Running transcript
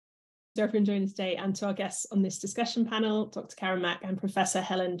to everyone joining us today and to our guests on this discussion panel, Dr. Karen Mack and Professor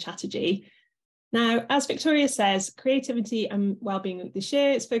Helen Chatterjee. Now, as Victoria says, Creativity and Wellbeing Week this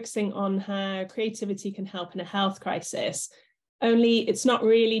year is focusing on how creativity can help in a health crisis. Only it's not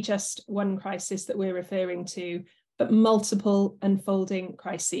really just one crisis that we're referring to, but multiple unfolding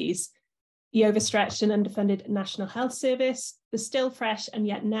crises. The overstretched and underfunded National Health Service, the still fresh and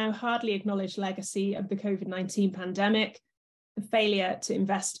yet now hardly acknowledged legacy of the COVID-19 pandemic, the failure to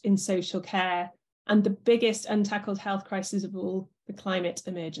invest in social care, and the biggest untackled health crisis of all, the climate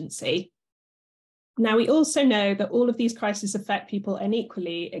emergency. Now, we also know that all of these crises affect people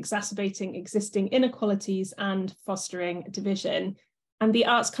unequally, exacerbating existing inequalities and fostering division. And the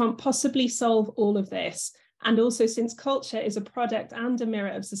arts can't possibly solve all of this. And also, since culture is a product and a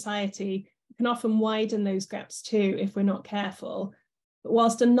mirror of society, it can often widen those gaps too if we're not careful. But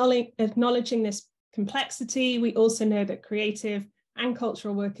whilst acknowledging this complexity, we also know that creative and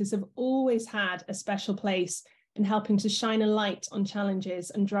cultural workers have always had a special place in helping to shine a light on challenges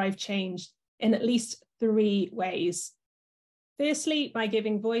and drive change in at least 3 ways. Firstly, by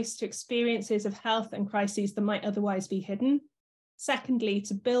giving voice to experiences of health and crises that might otherwise be hidden. Secondly,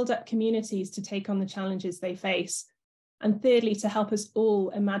 to build up communities to take on the challenges they face. And thirdly, to help us all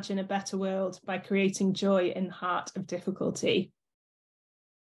imagine a better world by creating joy in the heart of difficulty.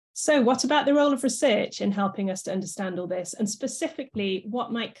 So what about the role of research in helping us to understand all this? And specifically,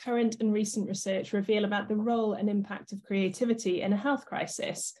 what might current and recent research reveal about the role and impact of creativity in a health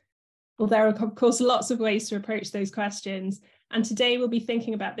crisis? Well, there are, of course, lots of ways to approach those questions. And today we'll be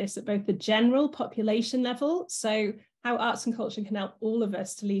thinking about this at both the general population level, so how arts and culture can help all of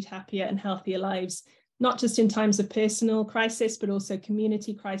us to lead happier and healthier lives, not just in times of personal crisis, but also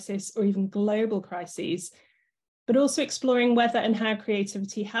community crisis or even global crises, but also exploring whether and how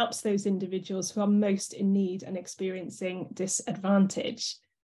creativity helps those individuals who are most in need and experiencing disadvantage.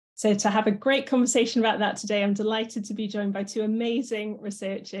 So to have a great conversation about that today, I'm delighted to be joined by 2 amazing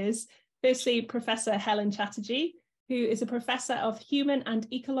researchers. Firstly, Professor Helen Chatterjee, who is a Professor of Human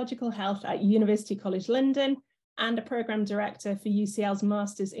and Ecological Health at University College London and a Programme Director for UCL's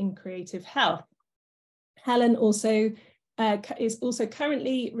Masters in Creative Health. Helen is also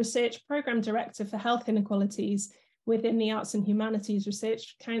currently Research Programme Director for Health Inequalities within the Arts and Humanities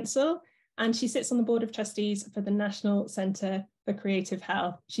Research Council, and she sits on the Board of Trustees for the National Centre for Creative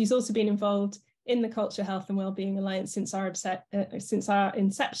Health. She's also been involved in the Culture, Health and Wellbeing Alliance since our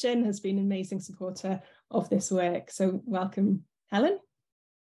inception, has been an amazing supporter of this work. So welcome, Helen.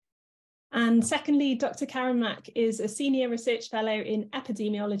 And secondly, Dr. Karen Mack is a Senior Research Fellow in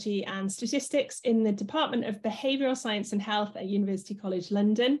Epidemiology and Statistics in the Department of Behavioural Science and Health at University College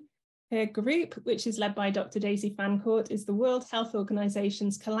London. Her group, which is led by Dr. Daisy Fancourt, is the World Health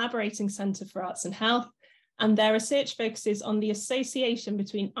Organisation's Collaborating Centre for Arts and Health, and their research focuses on the association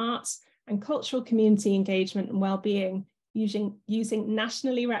between arts and cultural community engagement and well-being using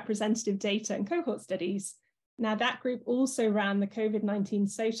nationally representative data and cohort studies. Now, that group also ran the COVID-19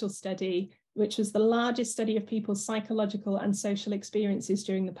 social study, which was the largest study of people's psychological and social experiences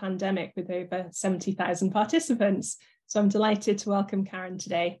during the pandemic with over 70,000 participants. So I'm delighted to welcome Karen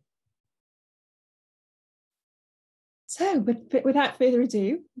today. So without further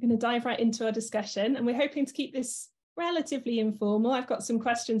ado, I'm going to dive right into our discussion, and we're hoping to keep this relatively informal. I've got some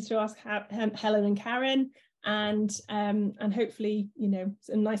questions to ask Helen and Karen, and hopefully,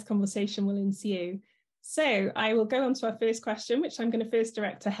 a nice conversation will ensue. So I will go on to our first question, which I'm going to first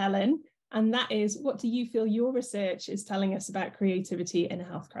direct to Helen, and that is, what do you feel your research is telling us about creativity in a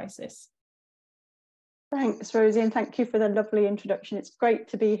health crisis? Thanks, Rosie, and thank you for the lovely introduction. It's great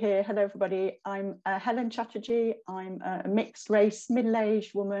to be here. Hello, everybody. I'm Helen Chatterjee. I'm a mixed race,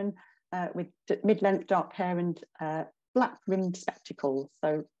 middle-aged woman with mid-length dark hair and black-rimmed spectacles.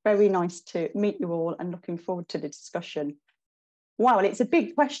 So very nice to meet you all and looking forward to the discussion. Wow, it's a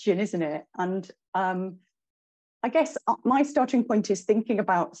big question, isn't it? And I guess my starting point is thinking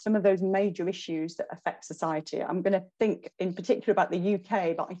about some of those major issues that affect society. I'm going to think in particular about the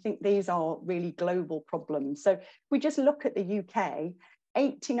UK, but I think these are really global problems. So if we just look at the UK,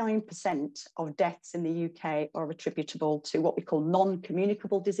 89% of deaths in the UK are attributable to what we call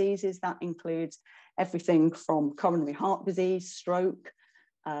non-communicable diseases. That includes everything from coronary heart disease, stroke,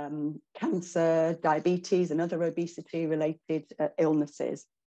 cancer, diabetes, and other obesity-related illnesses.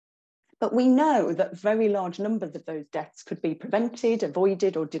 But we know that very large numbers of those deaths could be prevented,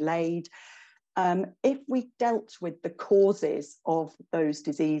 avoided, or delayed if we dealt with the causes of those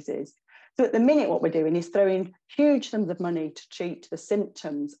diseases. So at the minute, what we're doing is throwing huge sums of money to treat the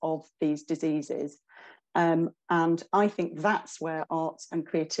symptoms of these diseases. And I think that's where arts and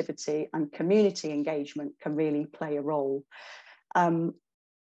creativity and community engagement can really play a role.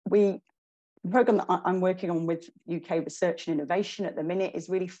 the programme that I'm working on with UK Research and Innovation at the minute is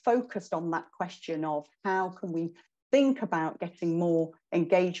really focused on that question of how can we think about getting more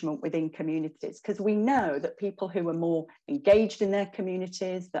engagement within communities, because we know that people who are more engaged in their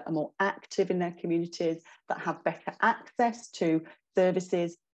communities, that are more active in their communities, that have better access to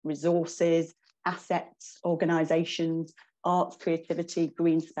services, resources, assets, organisations, arts, creativity,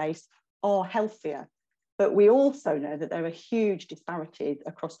 green space, are healthier. But we also know that there are huge disparities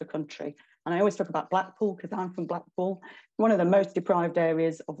across the country. And I always talk about Blackpool because I'm from Blackpool, one of the most deprived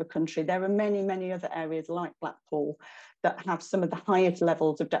areas of the country. There are many, many other areas like Blackpool that have some of the highest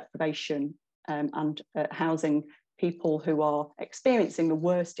levels of deprivation and housing people who are experiencing the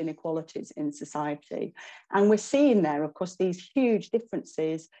worst inequalities in society. And we're seeing there, of course, these huge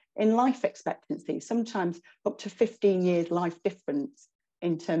differences in life expectancy, sometimes up to 15 years life difference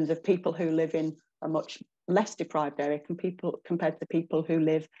in terms of people who live in a much less deprived area compared to people who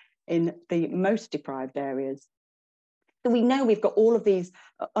live in the most deprived areas. So we know we've got all of these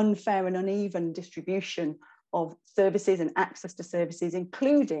unfair and uneven distribution of services and access to services,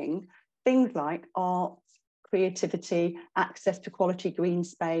 including things like arts, creativity, access to quality green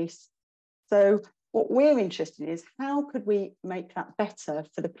space. So what we're interested in is how could we make that better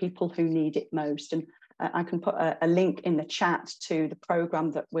for the people who need it most? And I can put a link in the chat to the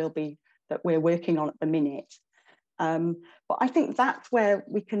programme that we're working on at the minute. But I think that's where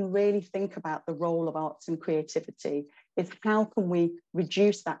we can really think about the role of arts and creativity, is how can we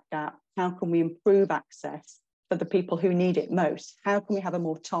reduce that gap? How can we improve access for the people who need it most? How can we have a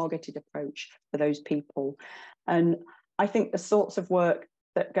more targeted approach for those people? And I think the sorts of work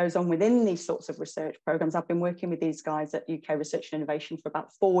that goes on within these sorts of research programs, I've been working with these guys at UK Research and Innovation for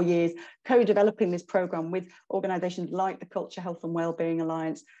about 4 years, co-developing this program with organisations like the Culture, Health and Wellbeing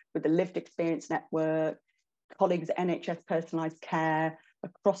Alliance, with the Lived Experience Network, colleagues at NHS Personalised Care,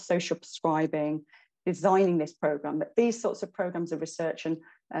 across social prescribing, designing this programme. But these sorts of programmes of research, and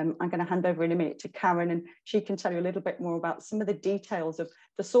I'm going to hand over in a minute to Karen, and she can tell you a little bit more about some of the details of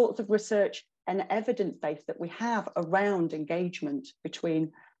the sorts of research and evidence base that we have around engagement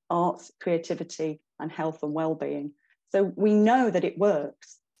between arts, creativity and health and wellbeing. So we know that it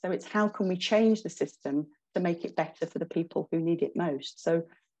works. So it's how can we change the system to make it better for the people who need it most. So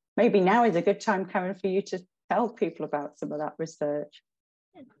maybe now is a good time, Karen, for you to tell people about some of that research.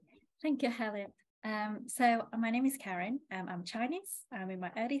 Thank you, Helen. So my name is Karen. I'm Chinese. I'm in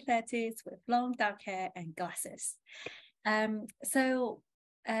my early 30s with long dark hair and glasses.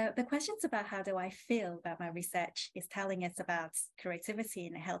 The questions about how do I feel about my research is telling us about creativity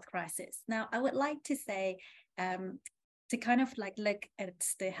in a health crisis. Now, I would like to say to kind of like look at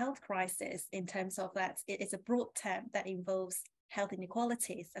the health crisis in terms of that it is a broad term that involves health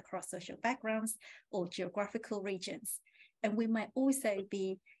inequalities across social backgrounds or geographical regions. And we might also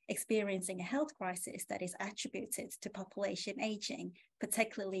be experiencing a health crisis that is attributed to population aging,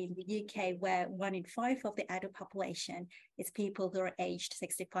 particularly in the UK, where 1 in 5 of the adult population is people who are aged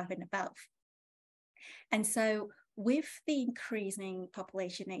 65 and above. And so with the increasing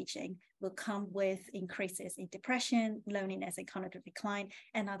population aging will come with increases in depression, loneliness, and cognitive decline,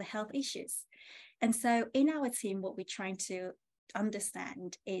 and other health issues. And so in our team, what we're trying to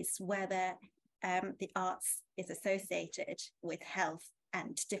understand is whether the arts is associated with health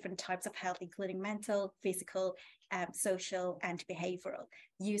and different types of health, including mental, physical, social, and behavioral,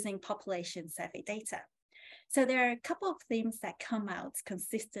 using population survey data. So there are a couple of themes that come out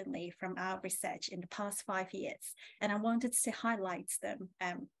consistently from our research in the past 5 years, and I wanted to highlight them,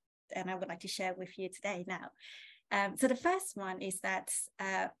 and I would like to share with you today now. So the first one is that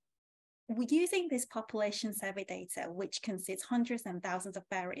we're using this population survey data, which consists hundreds and thousands of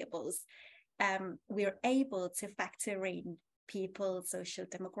variables. We're able to factor in people's social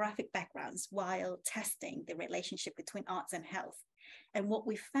demographic backgrounds while testing the relationship between arts and health. And what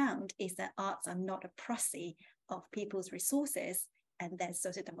we found is that arts are not a proxy of people's resources and their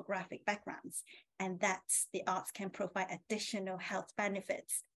social demographic backgrounds, and that the arts can provide additional health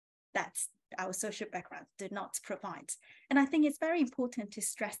benefits that our social backgrounds do not provide. And I think it's very important to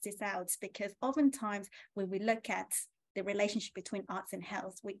stress this out, because oftentimes when we look at the relationship between arts and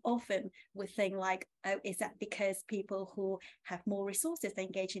health, we often would think like, oh, is that because people who have more resources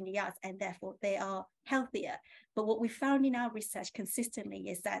engage in the arts and therefore they are healthier? But what we found in our research consistently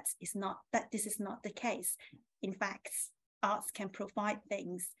is that this is not the case. In fact, arts can provide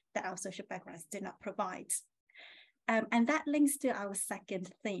things that our social backgrounds do not provide. And that links to our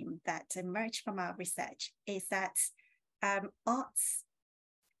second theme that emerged from our research, is that the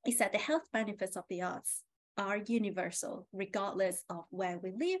health benefits of the arts are universal, regardless of where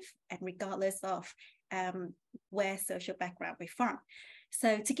we live and regardless of where social background we're from.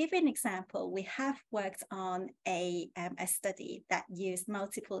 So to give you an example, we have worked on a study that used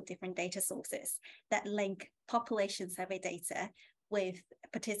multiple different data sources that link population survey data with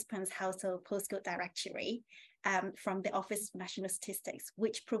participants' household postcode directory from the Office of National Statistics,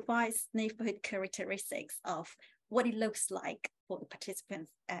 which provides neighborhood characteristics of what it looks like for the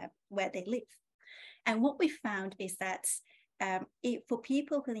participants where they live. And what we found is that for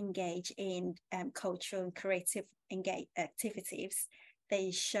people who engage in cultural and creative activities, they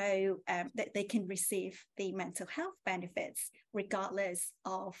show that they can receive the mental health benefits regardless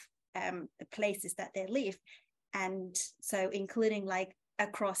of the places that they live. And so including like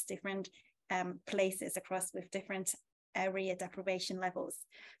across different places, across with different area deprivation levels.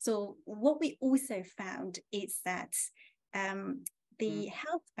 So what we also found is that the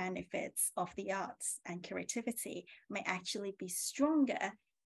health benefits of the arts and creativity may actually be stronger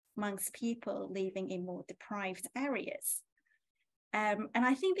amongst people living in more deprived areas. And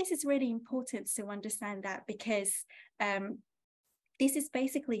I think this is really important to understand that, because this is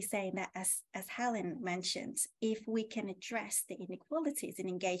basically saying that, as Helen mentioned, if we can address the inequalities in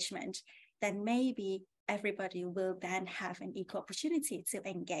engagement, then maybe everybody will then have an equal opportunity to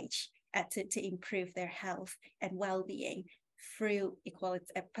engage, to improve their health and well-being through equality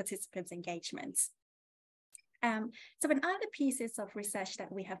participants' engagement. So another pieces of research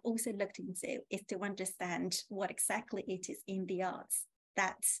that we have also looked into is to understand what exactly it is in the arts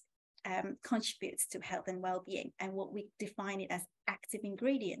that contributes to health and well-being, and what we define it as active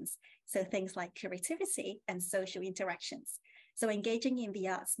ingredients. So things like creativity and social interactions. So engaging in the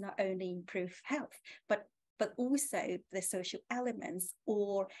arts not only improve health, but also the social elements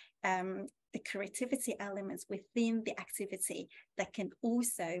or the creativity elements within the activity that can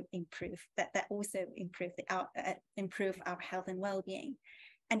also improve improve our health and well-being.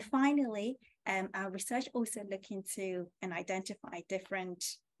 And finally, our research also looked into and identify different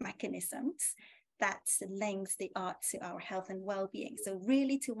mechanisms that links the arts to our health and well-being. So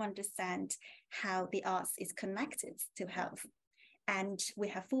really to understand how the arts is connected to health. And we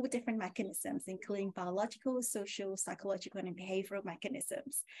have 4 different mechanisms, including biological, social, psychological, and behavioral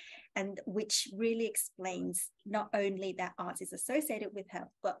mechanisms, and which really explains not only that arts is associated with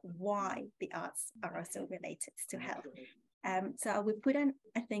health, but why the arts are also related to health. So I will put in,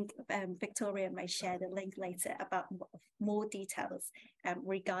 I think Victoria may share the link later about more details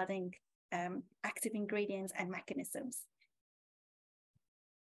regarding active ingredients and mechanisms.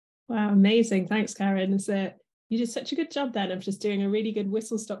 Wow, amazing. Thanks, Karen. You did such a good job then of just doing a really good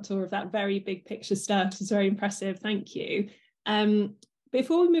whistle-stop tour of that very big picture stuff. It's very impressive. Thank you.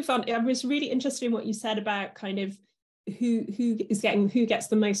 Before we move on, I was really interested in what you said about kind of who gets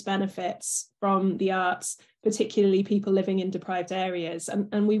the most benefits from the arts, particularly people living in deprived areas.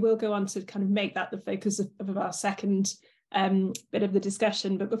 And we will go on to kind of make that the focus of our second bit of the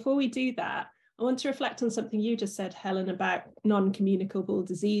discussion. But before we do that, I want to reflect on something you just said, Helen, about non-communicable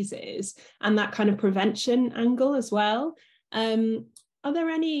diseases and that kind of prevention angle as well. Are there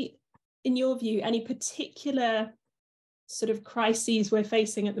any, in your view, any particular sort of crises we're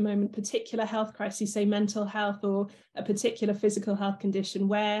facing at the moment, particular health crises, say mental health or a particular physical health condition,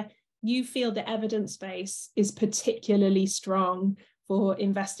 where you feel the evidence base is particularly strong for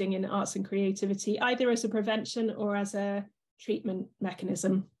investing in arts and creativity, either as a prevention or as a treatment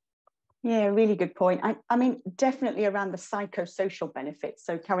mechanism? Yeah, really good point. I mean, definitely around the psychosocial benefits.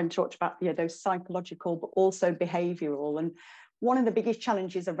 So Karen talked about those psychological, but also behavioural. And one of the biggest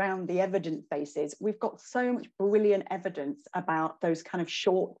challenges around the evidence base is we've got so much brilliant evidence about those kind of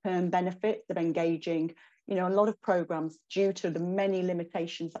short-term benefits of engaging. A lot of programs, due to the many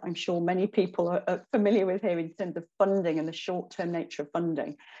limitations that I'm sure many people are familiar with here in terms of funding and the short-term nature of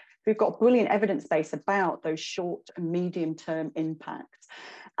funding. We've got brilliant evidence base about those short and medium-term impacts.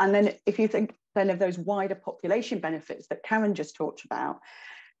 And then if you think then of those wider population benefits that Karen just talked about,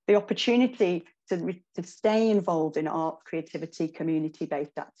 the opportunity to stay involved in art, creativity,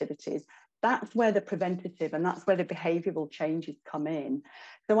 community-based activities, that's where the preventative and that's where the behavioural changes come in.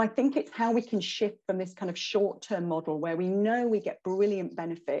 So I think it's how we can shift from this kind of short-term model where we know we get brilliant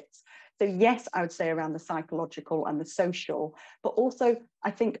benefits. So yes, I would say around the psychological and the social, but also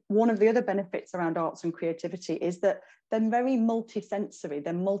I think one of the other benefits around arts and creativity is that they're very multisensory,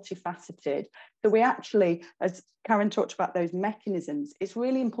 they're multifaceted. So we actually, as Karen talked about those mechanisms, it's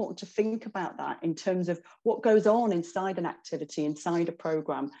really important to think about that in terms of what goes on inside an activity, inside a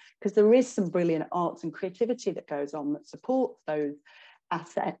programme, because there is some brilliant arts and creativity that goes on that supports those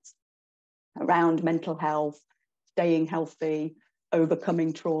assets around mental health, staying healthy,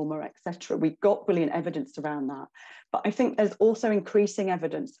 overcoming trauma, etc. We've got brilliant evidence around that. But I think there's also increasing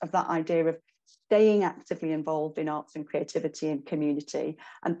evidence of that idea of staying actively involved in arts and creativity and community.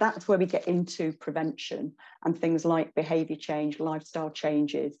 And that's where we get into prevention and things like behaviour change, lifestyle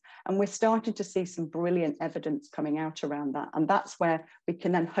changes. And we're starting to see some brilliant evidence coming out around that. And that's where we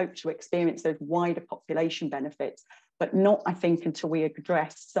can then hope to experience those wider population benefits, but not, I think, until we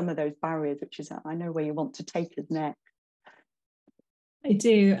address some of those barriers, which is, I know where you want to take us next. I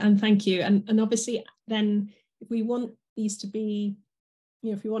do, and thank you. And obviously then, if we want these to be,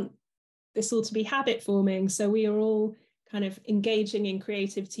 if we want this all to be habit forming, so we are all kind of engaging in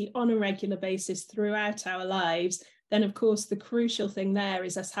creativity on a regular basis throughout our lives, then of course the crucial thing there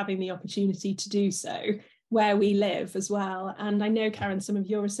is us having the opportunity to do so where we live as well. And I know, Karen, some of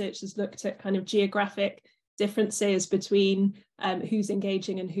your research has looked at kind of geographic differences between who's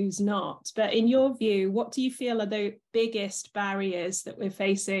engaging and who's not. But in your view, what do you feel are the biggest barriers that we're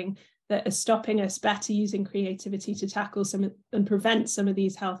facing that are stopping us better using creativity to tackle some and prevent some of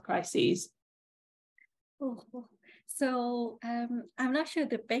these health crises? So I'm not sure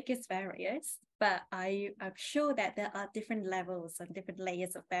the biggest barriers, but I'm sure that there are different levels and different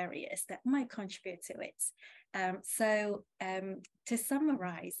layers of barriers that might contribute to it. To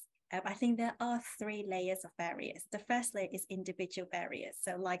summarize, I think there are 3 layers of barriers. The first layer is individual barriers,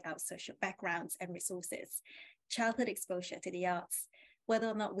 so like our social backgrounds and resources, childhood exposure to the arts, whether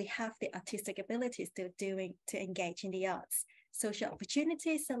or not we have the artistic abilities to engage in the arts, social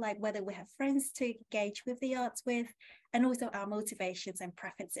opportunities, so like whether we have friends to engage with the arts with, and also our motivations and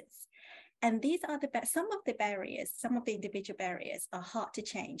preferences. And these are some of the barriers, some of the individual barriers are hard to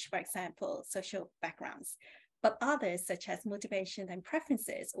change, for example, social backgrounds. But others, such as motivation and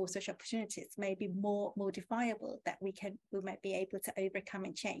preferences or social opportunities, may be more modifiable that we might be able to overcome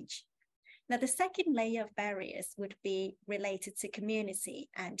and change. Now, the second layer of barriers would be related to community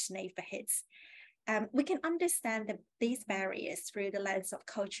and neighborhoods. We can understand these barriers through the lens of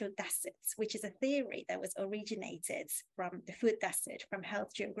cultural deserts, which is a theory that was originated from the food desert, from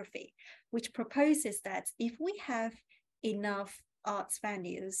health geography, which proposes that if we have enough arts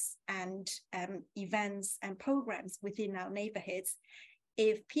venues and events and programs within our neighborhoods,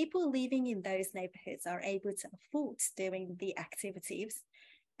 if people living in those neighborhoods are able to afford doing the activities,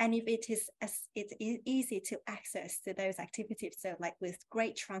 and if it's easy to access to those activities, so like with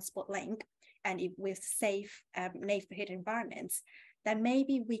great transport link and with safe neighborhood environments, then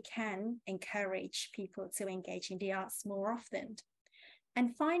maybe we can encourage people to engage in the arts more often.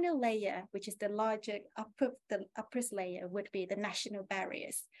 And final layer, which is the larger uppers layer, would be the national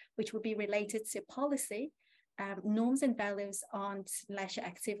barriers, which would be related to policy, norms and values on leisure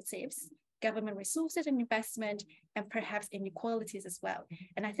activities, government resources and investment, and perhaps inequalities as well.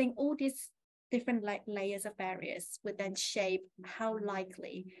 And I think all these different layers of barriers would then shape how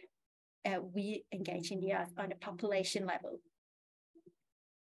likely we engage in the arts on a population level.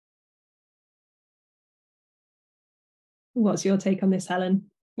 What's your take on this, Helen?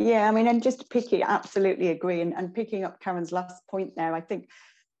 Yeah, I mean, and just absolutely agree. And picking up Karen's last point there, I think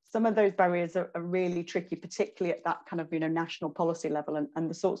some of those barriers are really tricky, particularly at that kind of, national policy level, and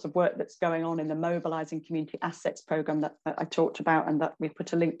the sorts of work that's going on in the Mobilising Community Assets programme that I talked about and that we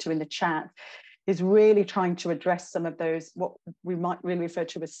put a link to in the chat, is really trying to address some of those, what we might really refer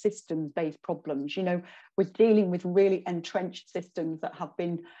to as systems-based problems. We're dealing with really entrenched systems that have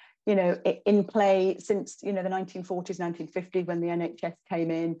been in play since, the 1940s, 1950s, when the NHS came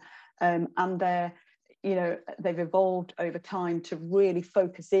in, and they've evolved over time to really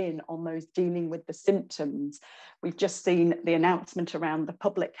focus in on those dealing with the symptoms. We've just seen the announcement around the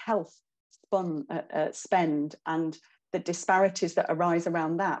public health spend and the disparities that arise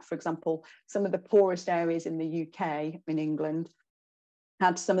around that. For example, some of the poorest areas in the UK, in England,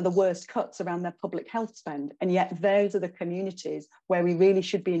 had some of the worst cuts around their public health spend. And yet those are the communities where we really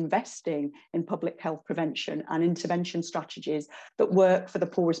should be investing in public health prevention and intervention strategies that work for the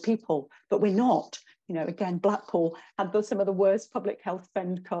poorest people. But we're not. Again, Blackpool had some of the worst public health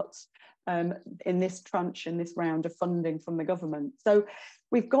spend cuts in this tranche, in this round of funding from the government. So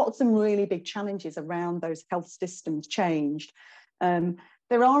we've got some really big challenges around those health systems changed.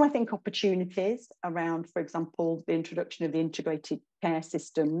 There are, I think, opportunities around, for example, the introduction of the integrated care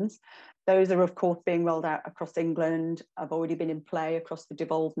systems. Those are, of course, being rolled out across England, have already been in play across the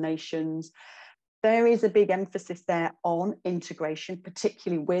devolved nations. There is a big emphasis there on integration,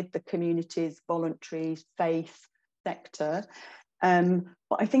 particularly with the communities, voluntary, faith sector.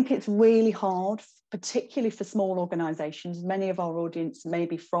 But I think it's really hard, particularly for small organisations. Many of our audience may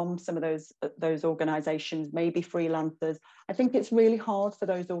be from some of those organisations, maybe freelancers. I think it's really hard for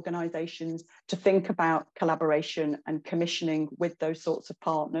those organisations to think about collaboration and commissioning with those sorts of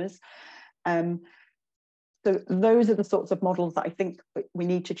partners. So those are the sorts of models that I think we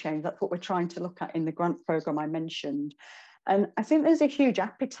need to change. That's what we're trying to look at in the grant programme I mentioned. And I think there's a huge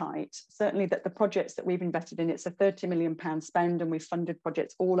appetite, certainly that the projects that we've invested in, it's a £30 million spend, and we've funded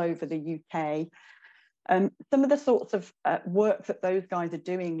projects all over the UK. Some of the sorts of work that those guys are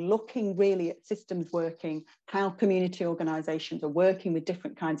doing, looking really at systems working, how community organisations are working with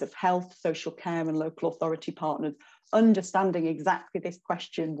different kinds of health, social care and local authority partners, understanding exactly this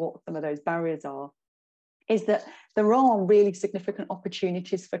question, what some of those barriers are, is that there are really significant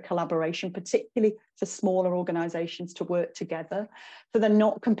opportunities for collaboration, particularly for smaller organisations to work together. So they're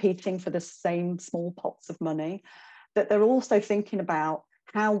not competing for the same small pots of money, that they're also thinking about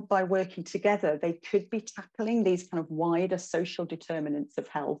how by working together they could be tackling these kind of wider social determinants of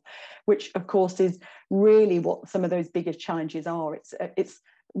health, which of course is really what some of those biggest challenges are. It's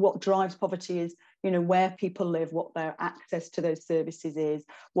what drives poverty is, you know, where people live, what their access to those services is,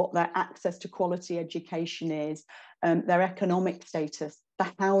 what their access to quality education is, their economic status, the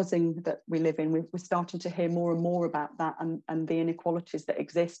housing that we live in. We're starting to hear more and more about that, and the inequalities that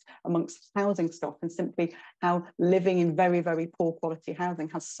exist amongst housing stock, and simply how living in very, very poor quality housing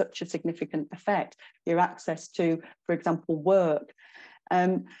has such a significant effect. Your access to, for example, work.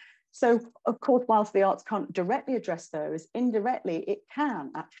 So, of course, whilst the arts can't directly address those, indirectly it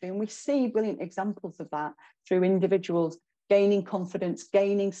can actually, and we see brilliant examples of that through individuals gaining confidence,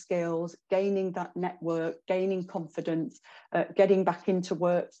 gaining skills, gaining that network, gaining confidence, getting back into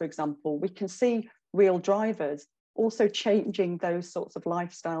work, for example. We can see real drivers also changing those sorts of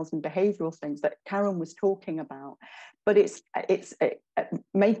lifestyles and behavioural things that Karen was talking about. But it's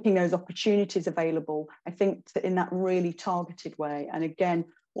making those opportunities available, I think, in that really targeted way. And again,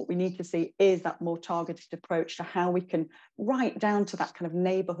 what we need to see is that more targeted approach to how we can, right down to that kind of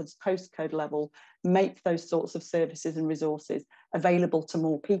neighbourhoods postcode level, make those sorts of services and resources available to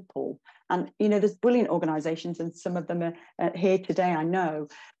more people. And, you know, there's brilliant organisations, and some of them are here today, I know,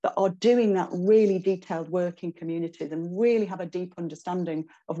 that are doing that really detailed work in communities and really have a deep understanding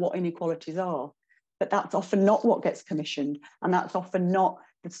of what inequalities are. But that's often not what gets commissioned, and that's often not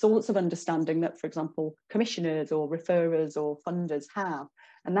the sorts of understanding that, for example, commissioners or referrers or funders have.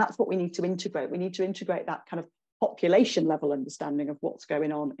 And that's what we need to integrate. We need to integrate that kind of population level understanding of what's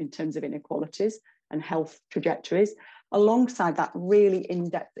going on in terms of inequalities and health trajectories, alongside that really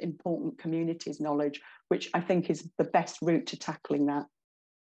in-depth, important communities knowledge, which I think is the best route to tackling that.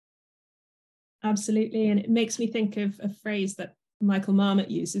 Absolutely. And it makes me think of a phrase that Michael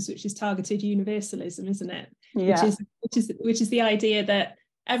Marmot uses, which is targeted universalism, isn't it? Yeah. Which is the idea that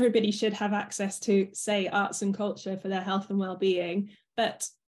everybody should have access to, say, arts and culture for their health and well-being, but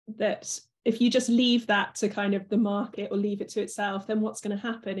that if you just leave that to kind of the market or leave it to itself, then what's going to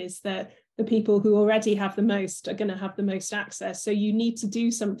happen is that the people who already have the most are going to have the most access. So you need to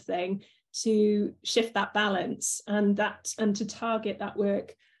do something to shift that balance, and to target that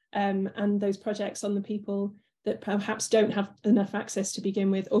work and those projects on the people that perhaps don't have enough access to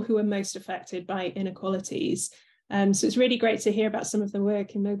begin with, or who are most affected by inequalities. So it's really great to hear about some of the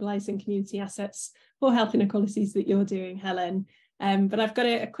work in mobilising community assets for health inequalities that you're doing, Helen. But I've got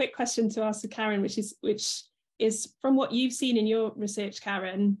a quick question to ask to Karen, which is from what you've seen in your research,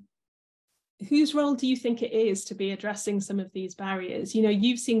 Karen, whose role do you think it is to be addressing some of these barriers? You know,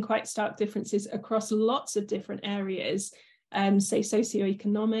 you've seen quite stark differences across lots of different areas, say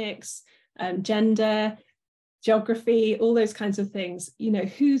socioeconomics, gender, geography, all those kinds of things. You know,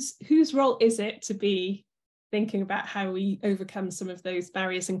 whose role is it to be thinking about how we overcome some of those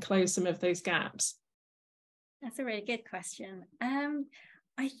barriers and close some of those gaps? That's a really good question.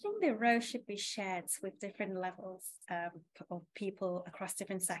 I think the role should be shared with different levels of people across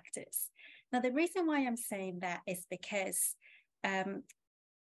different sectors. Now, the reason why I'm saying that is because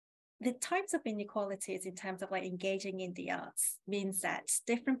the types of inequalities in terms of like engaging in the arts means that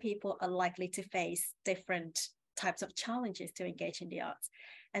different people are likely to face different types of challenges to engage in the arts.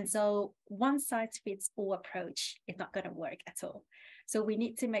 And so one size fits all approach is not going to work at all. So we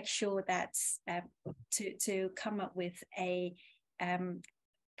need to make sure that to come up with a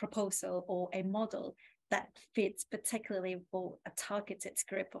proposal or a model that fits particularly for a targeted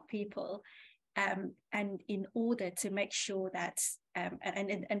group of people, and in order to make sure that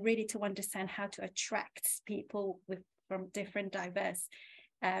and really to understand how to attract people from different diverse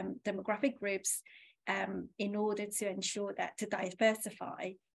demographic groups, in order to ensure that to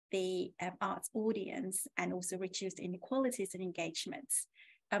diversify the arts audience and also reduce inequalities and engagements.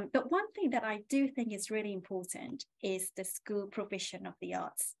 But one thing that I do think is really important is the school provision of the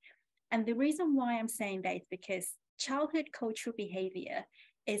arts. And the reason why I'm saying that is because childhood cultural behavior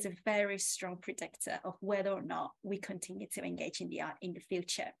is a very strong predictor of whether or not we continue to engage in the art in the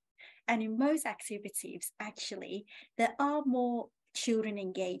future. And in most activities, actually, there are more children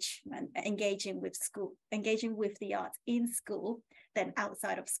engaging with the arts in school than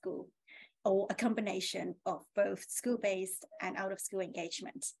outside of school, or a combination of both school-based and out-of-school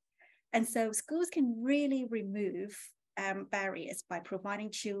engagement. And so schools can really remove barriers by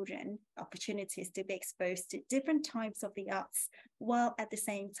providing children opportunities to be exposed to different types of the arts, while at the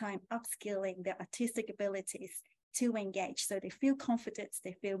same time upskilling their artistic abilities to engage, so they feel confident,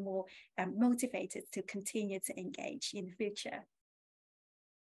 they feel more motivated to continue to engage in the future.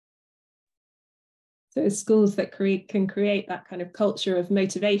 So schools that can create that kind of culture of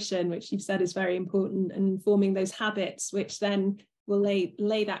motivation, which you've said is very important, and forming those habits, which then will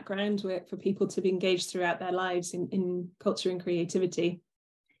lay that groundwork for people to be engaged throughout their lives in culture and creativity.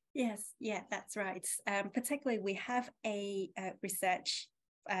 Yes, yeah, that's right. Particularly, we have a research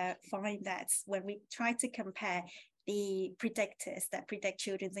find that when we try to compare the predictors that predict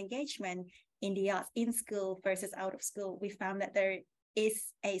children's engagement in the arts in school versus out of school, we found that there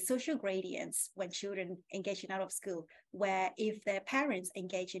is a social gradient when children engage in out of school, where if their parents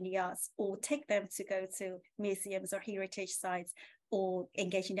engage in the arts or take them to go to museums or heritage sites or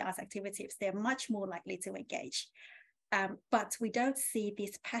engage in the arts activities, they're much more likely to engage. But we don't see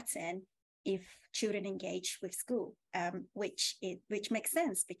this pattern if children engage with school, which makes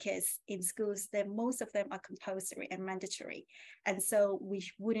sense, because in schools, most of them are compulsory and mandatory. And so we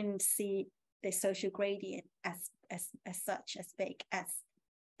wouldn't see the social gradient as big as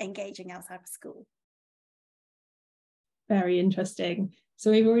engaging outside of school. Very interesting.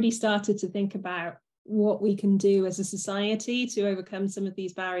 So we've already started to think about what we can do as a society to overcome some of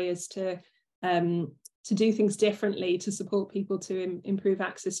these barriers, to do things differently, to support people to improve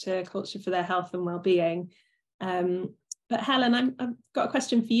access to culture for their health and well-being. But Helen, I've got a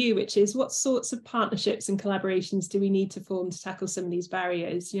question for you, which is, what sorts of partnerships and collaborations do we need to form to tackle some of these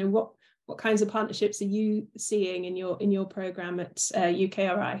barriers? You know, what kinds of partnerships are you seeing in your programme at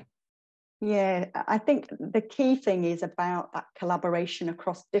UKRI? Yeah, I think the key thing is about that collaboration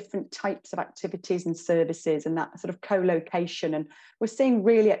across different types of activities and services, and that sort of co-location. And we're seeing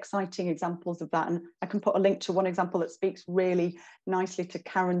really exciting examples of that. And I can put a link to one example that speaks really nicely to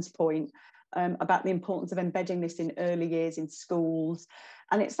Karen's point about the importance of embedding this in early years in schools.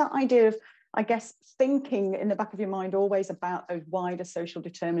 And it's that idea of, I guess, thinking in the back of your mind always about those wider social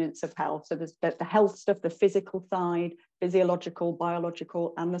determinants of health. So there's the health stuff, the physical side, physiological,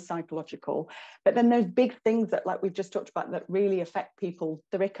 biological, and the psychological. But then those big things that, like we've just talked about, that really affect people,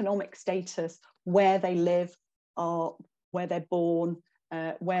 their economic status, where they live, where they're born,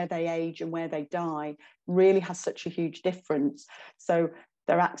 where they age and where they die, really has such a huge difference. So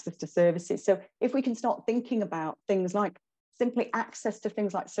their access to services. So if we can start thinking about things like simply access to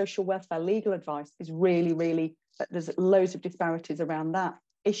things like social welfare, legal advice is really, really, there's loads of disparities around that.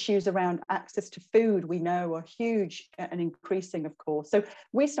 Issues around access to food, we know, are huge and increasing, of course. So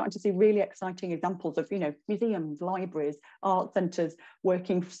we're starting to see really exciting examples of, you know, museums, libraries, art centres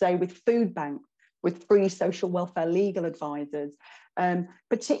working, say, with food banks, with free social welfare legal advisors,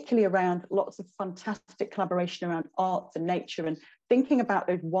 particularly around lots of fantastic collaboration around arts and nature, and thinking about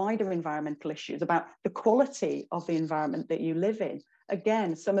those wider environmental issues, about the quality of the environment that you live in.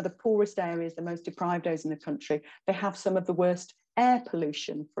 Again, some of the poorest areas, the most deprived areas in the country, they have some of the worst air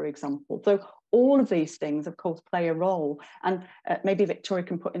pollution, for example. So all of these things, of course, play a role. And maybe Victoria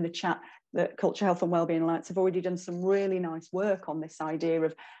can put in the chat that Culture, Health and Wellbeing Alliance have already done some really nice work on this idea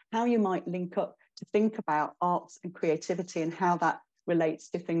of how you might link up to think about arts and creativity and how that relates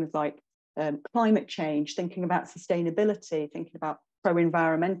to things like climate change, thinking about sustainability, thinking about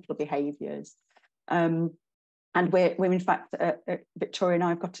pro-environmental behaviours. And we're in fact, Victoria and I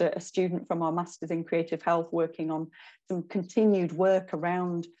have got a student from our Masters in Creative Health working on some continued work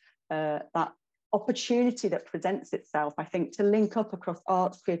around that opportunity that presents itself, I think, to link up across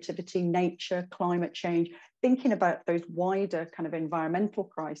arts, creativity, nature, climate change, thinking about those wider kind of environmental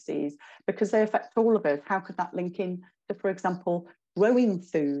crises, because they affect all of us. How could that link in to, for example, growing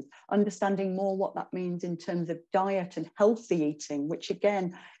food, understanding more what that means in terms of diet and healthy eating, which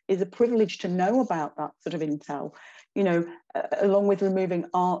again is a privilege to know about that sort of intel, you know, along with removing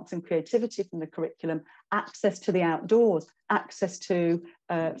arts and creativity from the curriculum. Access to the outdoors, access to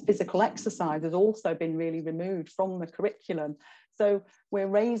physical exercise has also been really removed from the curriculum. So we're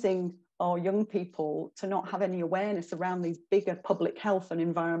raising our young people to not have any awareness around these bigger public health and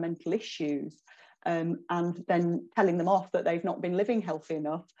environmental issues. And then telling them off that they've not been living healthy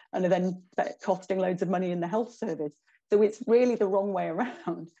enough, and are then costing loads of money in the health service. So it's really the wrong way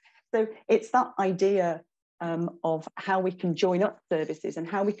around. So it's that idea of how we can join up services and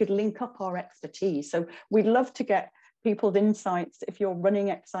how we could link up our expertise. So we'd love to get people's insights, if you're running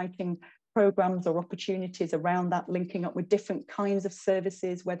exciting programs or opportunities around that, linking up with different kinds of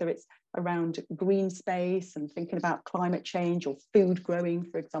services, whether it's around green space and thinking about climate change or food growing,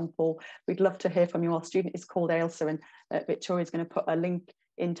 for example, we'd love to hear from you. Our student is called Ailsa, and Victoria's going to put a link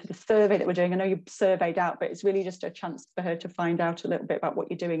into the survey that we're doing. I know you've surveyed out, but it's really just a chance for her to find out a little bit about what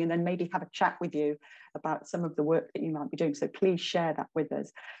you're doing, and then maybe have a chat with you about some of the work that you might be doing. So please share that with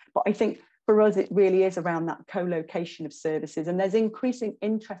us. But I think for us, it really is around that co-location of services, and there's increasing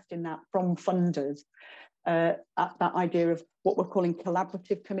interest in that from funders, at that idea of what we're calling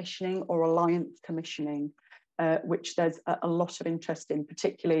collaborative commissioning or alliance commissioning, which there's a lot of interest in,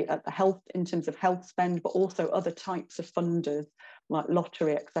 particularly at the health, in terms of health spend, but also other types of funders like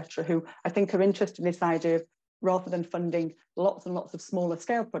lottery, etc., who I think are interested in this idea of, rather than funding lots and lots of smaller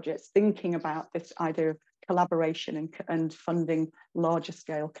scale projects, thinking about this idea of collaboration and funding larger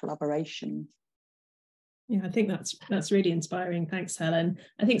scale collaborations. Yeah, I think that's really inspiring. Thanks, Helen.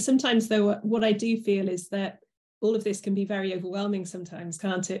 I think sometimes, though, what I do feel is that all of this can be very overwhelming sometimes,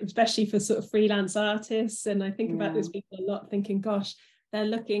 can't it? Especially for sort of freelance artists. And I think about those people a lot, thinking, gosh, they're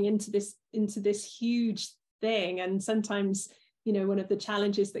looking into this huge thing. And sometimes, you know, one of the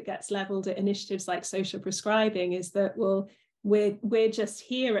challenges that gets leveled at initiatives like social prescribing is that, well, we're just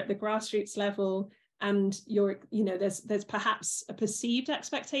here at the grassroots level, and there's perhaps a perceived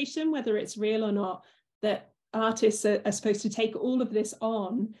expectation, whether it's real or not, that artists are supposed to take all of this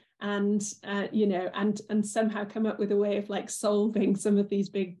on and and somehow come up with a way of like solving some of these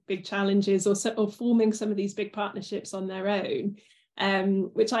big challenges, or forming some of these big partnerships on their own,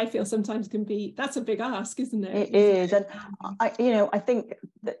 which I feel sometimes that's a big ask, isn't it? It is. And I think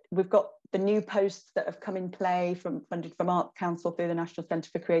that we've got the new posts that have come in play funded from Arts Council through the National Centre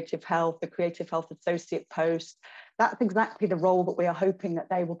for Creative Health, the Creative Health Associate post. That's exactly the role that we are hoping that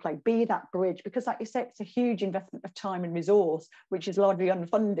they will play, be that bridge, because like you say, it's a huge investment of time and resource, which is largely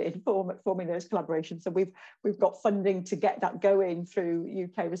unfunded for forming those collaborations. So we've got funding to get that going through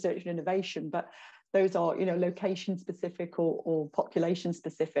UK Research and Innovation, but those are, location specific or population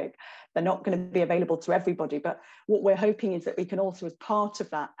specific. They're not going to be available to everybody. But what we're hoping is that we can also, as part of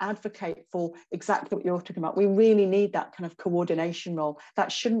that, advocate for exactly what you're talking about. We really need that kind of coordination role.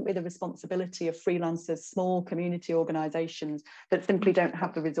 That shouldn't be the responsibility of freelancers, small community organisations that simply don't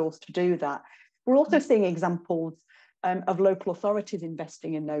have the resource to do that. We're also seeing examples of local authorities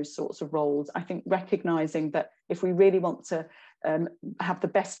investing in those sorts of roles. I think recognising that if we really want to have the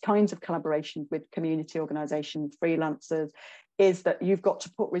best kinds of collaboration with community organisations, freelancers, is that you've got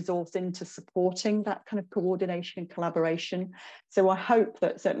to put resource into supporting that kind of coordination and collaboration. So I hope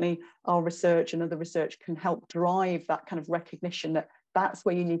that certainly our research and other research can help drive that kind of recognition that that's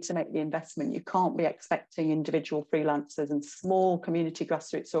where you need to make the investment. You can't be expecting individual freelancers and small community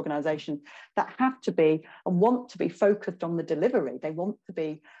grassroots organisations that have to be and want to be focused on the delivery. They want to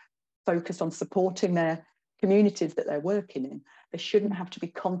be focused on supporting their communities that they're working in. They shouldn't have to be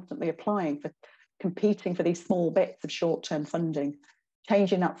constantly applying for competing for these small bits of short-term funding.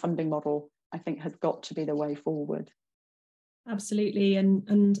 Changing that funding model, I think, has got to be the way forward. Absolutely.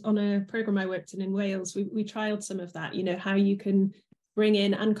 And on a programme I worked in Wales, we trialled some of that, how you can bring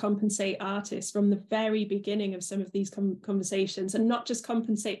in and compensate artists from the very beginning of some of these conversations, and not just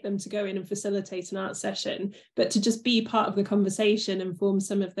compensate them to go in and facilitate an art session, but to just be part of the conversation and form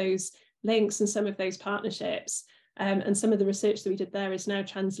some of those links and some of those partnerships. And some of the research that we did there is now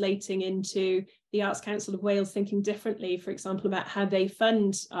translating into the Arts Council of Wales thinking differently, for example, about how they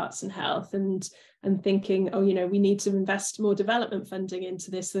fund arts and health, and thinking, we need to invest more development funding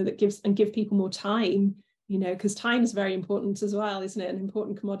into this, so that give people more time, because time is very important as well, isn't it? An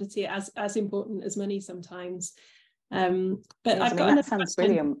important commodity, as important as money sometimes. But I've got that sounds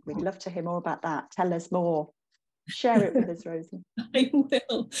brilliant. We'd love to hear more about that. Tell us more. Share it with us, Rosie.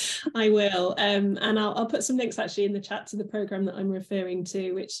 I will. And I'll put some links actually in the chat to the programme that I'm referring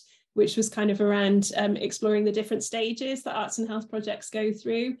to, which was kind of around exploring the different stages that arts and health projects go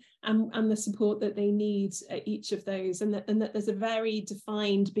through, and the support that they need at each of those, and that there's a very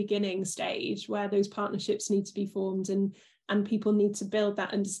defined beginning stage where those partnerships need to be formed, and people need to build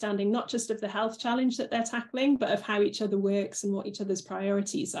that understanding, not just of the health challenge that they're tackling, but of how each other works and what each other's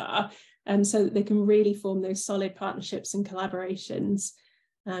priorities are, so that they can really form those solid partnerships and collaborations.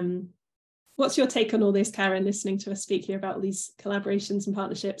 What's your take on all this, Karen, listening to us speak here about all these collaborations and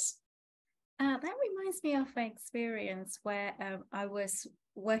partnerships? That reminds me of an experience where I was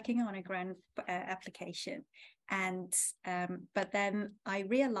working on a grant application, and but then I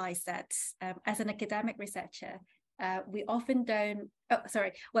realized that as an academic researcher, we often don't,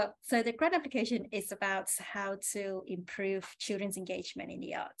 so the grant application is about how to improve children's engagement in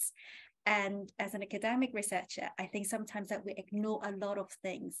the arts. And as an academic researcher, I think sometimes that we ignore a lot of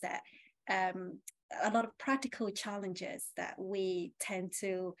things that, a lot of practical challenges that we tend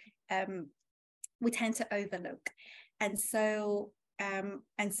to overlook. And so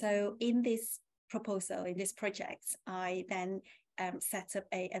in this proposal, in this project, I then set up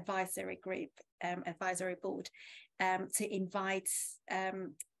a advisory group, advisory board, to invite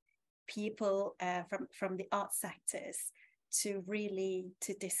people from the art sectors to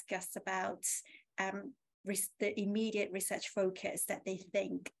discuss about the immediate research focus that they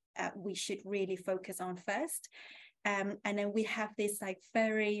think we should really focus on first. And then we have this like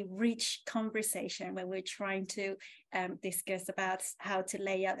very rich conversation where we're trying to discuss about how to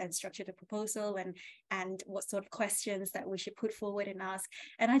lay out and structure the proposal, and what sort of questions that we should put forward and ask.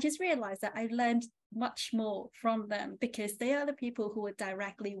 And I just realized that I learned much more from them, because they are the people who are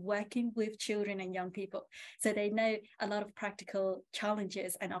directly working with children and young people. So they know a lot of practical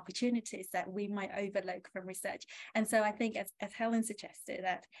challenges and opportunities that we might overlook from research. And so I think, as Helen suggested,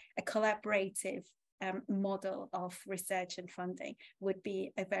 that a collaborative model of research and funding would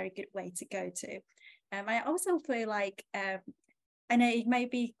be a very good way to go to. I also feel like, I know it may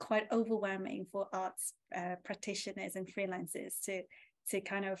be quite overwhelming for arts practitioners and freelancers to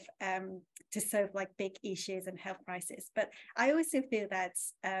kind of to solve like big issues and health crisis, but I also feel that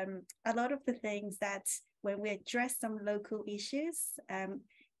a lot of the things that when we address some local issues,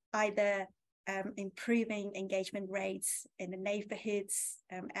 either improving engagement rates in the neighborhoods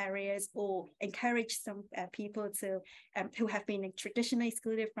areas, or encourage some people to who have been traditionally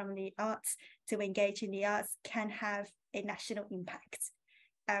excluded from the arts to engage in the arts, can have a national impact.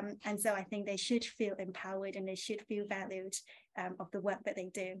 And so I think they should feel empowered and they should feel valued of the work that they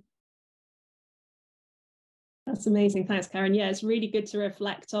do. That's amazing. Thanks, Karen. Yeah, it's really good to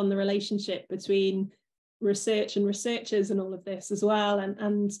reflect on the relationship between research and researchers and all of this as well.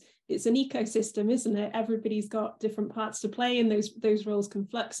 And it's an ecosystem, isn't it? Everybody's got different parts to play, and those roles can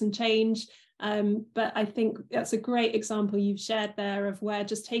flux and change. But I think that's a great example you've shared there of where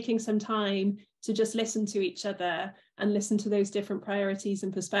just taking some time to just listen to each other and listen to those different priorities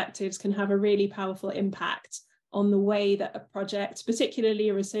and perspectives can have a really powerful impact on the way that a project, particularly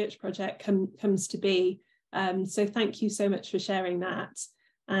a research project, comes to be. So thank you so much for sharing that.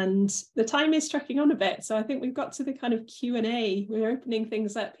 And the time is tracking on a bit, so I think we've got to the kind of Q&A. We're opening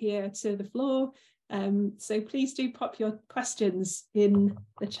things up here to the floor. So please do pop your questions in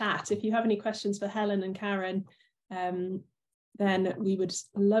the chat. If you have any questions for Helen and Karen, then we would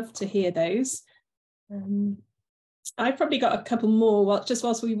love to hear those. I've probably got a couple more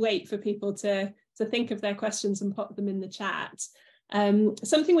whilst we wait for people to think of their questions and pop them in the chat.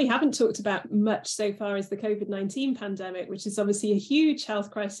 Something we haven't talked about much so far is the COVID-19 pandemic, which is obviously a huge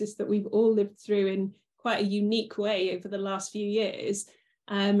health crisis that we've all lived through in quite a unique way over the last few years.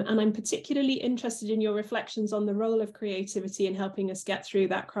 And I'm particularly interested in your reflections on the role of creativity in helping us get through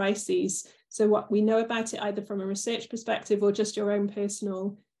that crisis. So what we know about it, either from a research perspective or just your own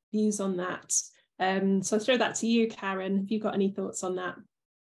personal views on that. So I'll throw that to you, Karen. Have you got any thoughts on that?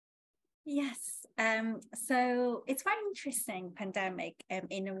 Yes. So it's quite interesting pandemic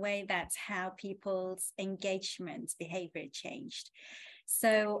in a way that's how people's engagement behavior changed.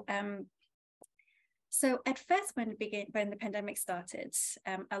 So at first, when the pandemic started,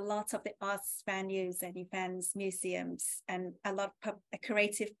 a lot of the arts venues and events, museums, and a lot of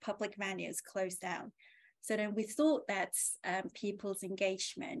creative public venues closed down. So then we thought that people's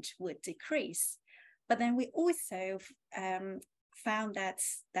engagement would decrease, but then we also found that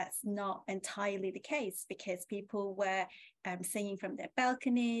that's not entirely the case, because people were singing from their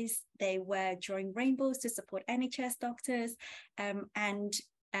balconies, they were drawing rainbows to support NHS doctors, and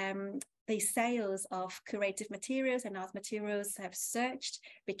the sales of creative materials and art materials have surged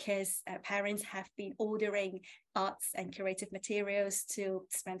because parents have been ordering arts and creative materials to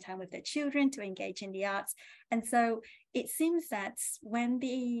spend time with their children, to engage in the arts. And so it seems that when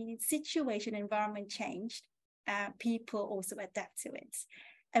the situation environment changed, people also adapt to it.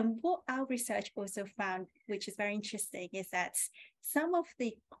 And what our research also found, which is very interesting, is that some of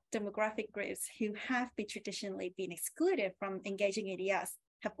the demographic groups who have been traditionally been excluded from engaging in the arts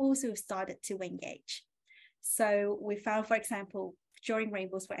have also started to engage. So we found, for example, drawing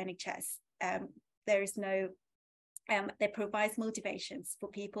rainbows for NHS, there is no, that provides motivations for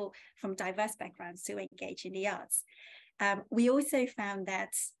people from diverse backgrounds to engage in the arts. We also found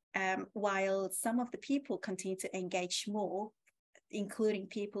that while some of the people continue to engage more, including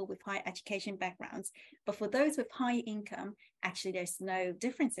people with high education backgrounds, but for those with high income, actually there's no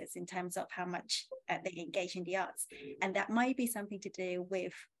differences in terms of how much they engage in the arts. And that might be something to do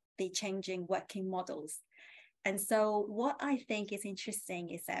with the changing working models. And so what I think is interesting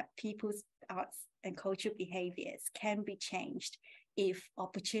is that people's arts and cultural behaviors can be changed if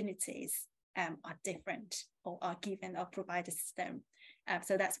opportunities are different or are given or provided to them.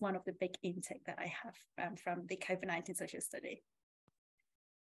 So that's one of the big intake that I have from the COVID-19 social study.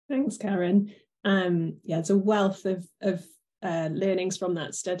 Thanks, Karen. Yeah, it's a wealth of learnings from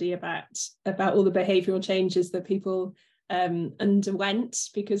that study about all the behavioural changes that people underwent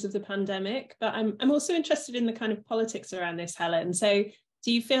because of the pandemic. But I'm also interested in the kind of politics around this, Helen. So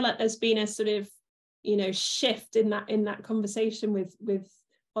do you feel like there's been a sort of, you know, shift in that conversation with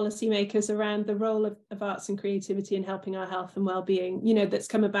policymakers around the role of arts and creativity in helping our health and well-being, you know, that's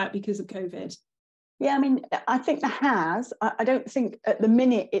come about because of COVID? Yeah, I mean, I think there has. I don't think at the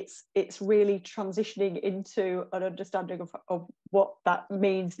minute it's really transitioning into an understanding of what that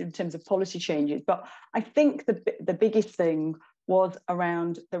means in terms of policy changes. But I think the biggest thing was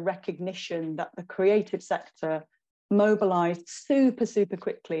around the recognition that the creative sector mobilised super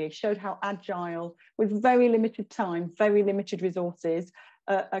quickly, showed how agile, with very limited time, very limited resources,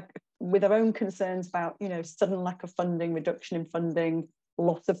 with their own concerns about, you know, sudden lack of funding, reduction in funding,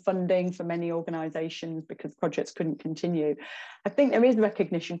 loss of funding for many organisations because projects couldn't continue. I think there is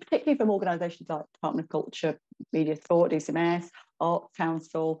recognition, particularly from organisations like Department of Culture, Media Sport, DCMS, Arts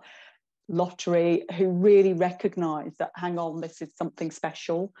Council, Lottery, who really recognise that, hang on, this is something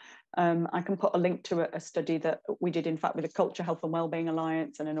special. I can put a link to a study that we did, in fact, with the Culture, Health and Wellbeing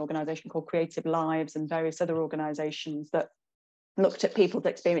Alliance and an organisation called Creative Lives and various other organisations that looked at people's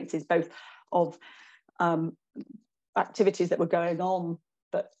experiences, both of activities that were going on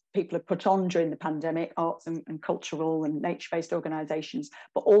that people had put on during the pandemic, arts and cultural and nature-based organisations,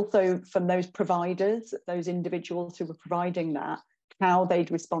 but also from those providers, those individuals who were providing that, how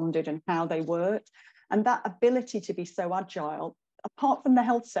they'd responded and how they worked. And that ability to be so agile, apart from the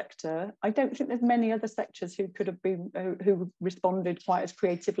health sector, I don't think there's many other sectors who could have been, who responded quite as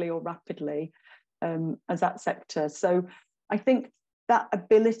creatively or rapidly as that sector. So I think that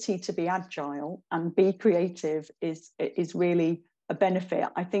ability to be agile and be creative is really a benefit.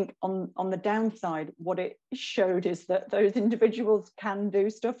 I think on the downside, what it showed is that those individuals can do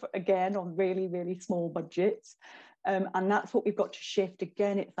stuff again on really small budgets, and that's what we've got to shift.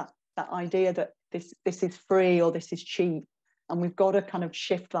 Again, it's that idea that this is free or this is cheap, and we've got to kind of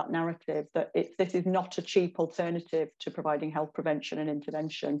shift that narrative that this is not a cheap alternative to providing health prevention and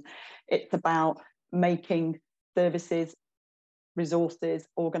intervention. It's about making services, resources,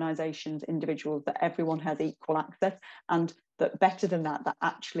 organisations, individuals, that everyone has equal access, and that better than that, that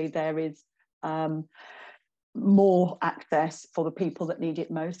actually there is more access for the people that need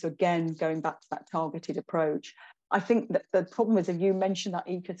it most. So again, going back to that targeted approach, I think that the problem is, if you mentioned that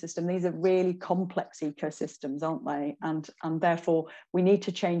ecosystem, these are really complex ecosystems, aren't they? And therefore we need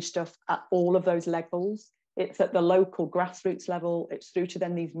to change stuff at all of those levels. It's at the local grassroots level, it's through to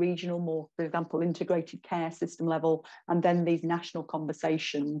then these regional, more, for example, integrated care system level, and then these national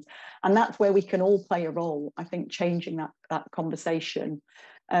conversations. And that's where we can all play a role, I think, changing that conversation.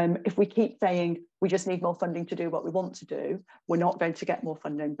 If we keep saying we just need more funding to do what we want to do, we're not going to get more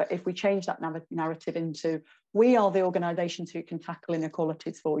funding. But if we change that narrative into, we are the organisations who can tackle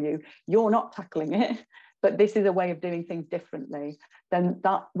inequalities for you, you're not tackling it, but this is a way of doing things differently, then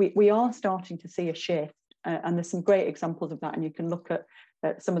that we are starting to see a shift. And there's some great examples of that, and you can look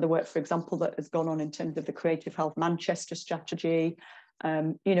at some of the work, for example, that has gone on in terms of the Creative Health Manchester strategy.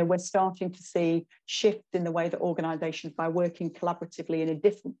 You know, we're starting to see shifts in the way that organisations, by working collaboratively in a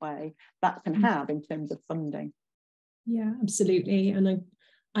different way, that can have in terms of funding. Yeah, absolutely. And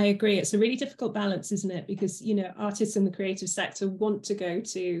I agree. It's a really difficult balance, isn't it? Because, you know, artists in the creative sector want to go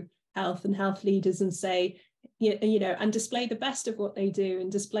to health and health leaders and say, you know, and display the best of what they do,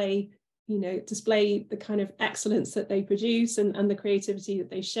 and display the kind of excellence that they produce, and the creativity that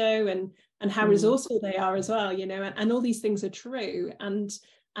they show, and how resourceful they are as well, you know, and all these things are true. And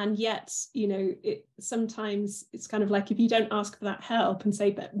yet, you know, sometimes it's kind of like, if you don't ask for that help and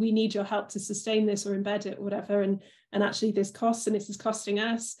say, but we need your help to sustain this or embed it or whatever, and actually this costs and this is costing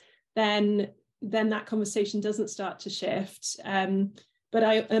us, then that conversation doesn't start to shift. But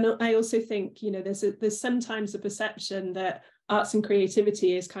I also think, you know, there's sometimes a perception that arts and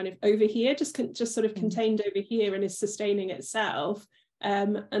creativity is kind of over here, just sort of contained over here, and is sustaining itself.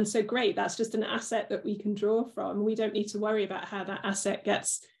 And so great, that's just an asset that we can draw from. We don't need to worry about how that asset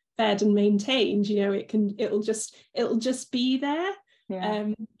gets fed and maintained. You know, it'll just be there. Yeah.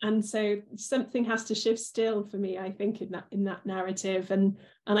 And so something has to shift still for me, I think, in that narrative. And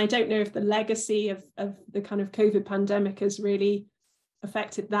I don't know if the legacy of the kind of COVID pandemic has really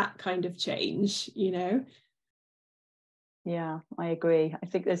affected that kind of change, you know. Yeah, I agree. I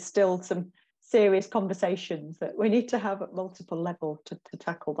think there's still some serious conversations that we need to have at multiple levels to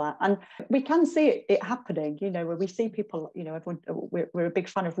tackle that. And we can see it happening, you know, where we see people, you know, everyone, we're a big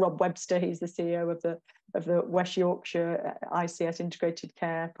fan of Rob Webster. He's the CEO of the West Yorkshire ICS Integrated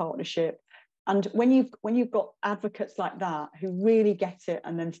Care Partnership. And when you've got advocates like that who really get it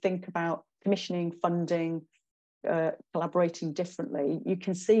and then think about commissioning, funding, collaborating differently, you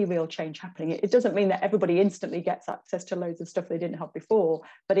can see real change happening. It doesn't mean that everybody instantly gets access to loads of stuff they didn't have before,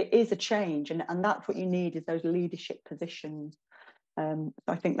 but it is a change, and that's what you need, is those leadership positions. So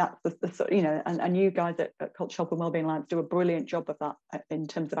I think that's the you know, and you guys at Cultural Health and Wellbeing Alliance do a brilliant job of that in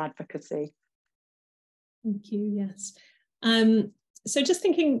terms of advocacy. Thank you. Yes. So just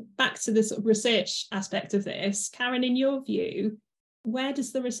thinking back to the sort of research aspect of this, Karen, in your view, where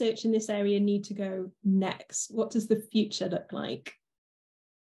does the research in this area need to go next? What does the future look like?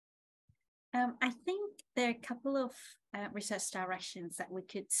 I think there are a couple of research directions that we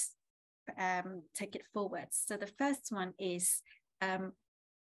could take it forward. So the first one is,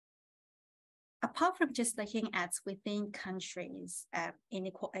 apart from just looking at within countries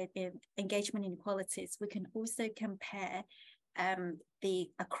engagement inequalities, we can also compare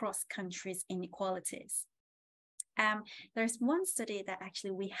the across countries inequalities. There's one study that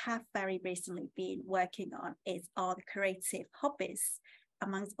actually we have very recently been working on, is on creative hobbies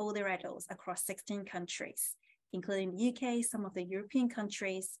amongst older adults across 16 countries, including the UK, some of the European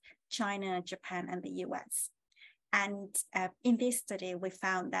countries, China, Japan, and the US. And in this study, we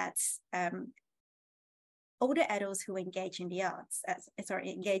found that older adults who engage in the arts,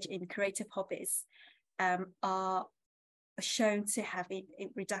 engage in creative hobbies, are shown to have a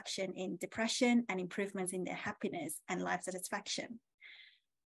reduction in depression and improvements in their happiness and life satisfaction.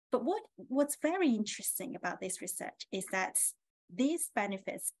 But what's very interesting about this research is that these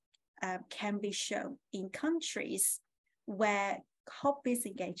benefits can be shown in countries where hobbies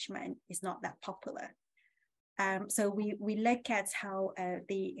engagement is not that popular. So we look at how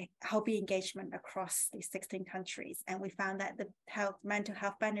the hobby engagement across these 16 countries, and we found that the mental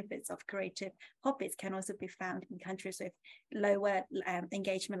health benefits of creative hobbies can also be found in countries with lower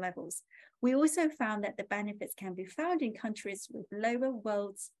engagement levels. We also found that the benefits can be found in countries with lower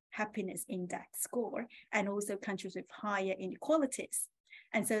World Happiness Index score, and also countries with higher inequalities.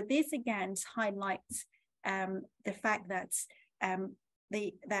 And so this again highlights the fact that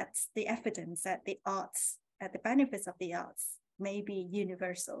the evidence that the arts, the benefits of the arts may be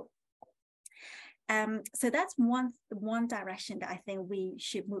universal. So that's one direction that I think we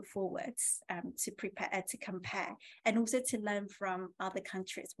should move forward to prepare, to compare, and also to learn from other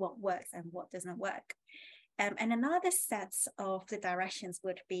countries what works and what doesn't work. And another set of the directions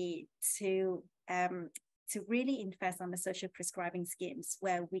would be to really invest on the social prescribing schemes,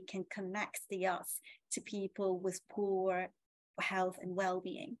 where we can connect the arts to people with poor health and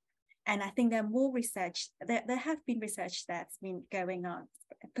well-being. And I think there are more research, there have been research that's been going on,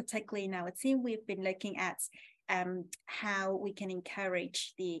 particularly in our team. We've been looking at how we can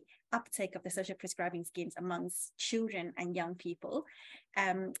encourage the uptake of the social prescribing schemes amongst children and young people.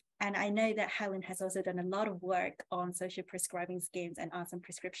 And I know that Helen has also done a lot of work on social prescribing schemes and arts and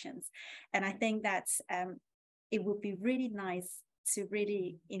prescriptions. And I think that it would be really nice to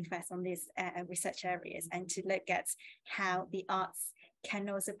really invest on these research areas, and to look at how the arts can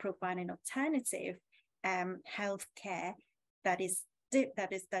also provide an alternative healthcare that is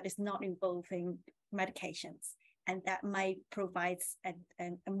not involving medications, and that might provide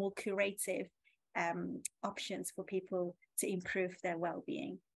a more curative options for people to improve their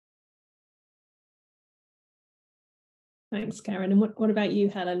well-being. Thanks, Karen. And what about you,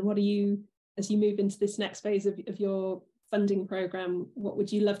 Helen? What are you, as you move into this next phase of your funding programme, what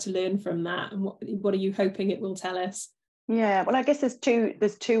would you love to learn from that, and what are you hoping it will tell us? Yeah, well, I guess there's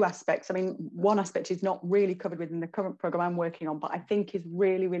two aspects. I mean, one aspect is not really covered within the current programme I'm working on, but I think is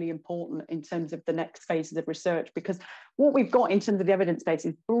really, really important in terms of the next phases of research, because what we've got in terms of the evidence base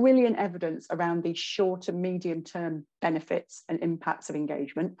is brilliant evidence around these short and medium term benefits and impacts of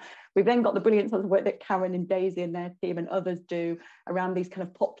engagement. We've then got the brilliant sort of work that Karen and Daisy and their team and others do around these kind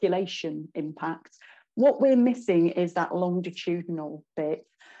of population impacts. What we're missing is that longitudinal bit,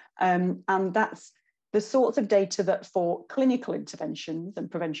 and that's the sorts of data that for clinical interventions and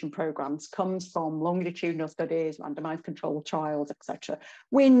prevention programs comes from longitudinal studies, randomized controlled trials, etc.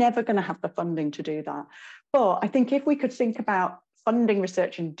 We're never going to have the funding to do that. But I think if we could think about funding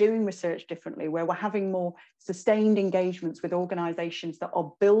research and doing research differently, where we're having more sustained engagements with organisations that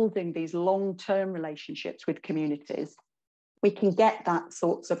are building these long-term relationships with communities, we can get that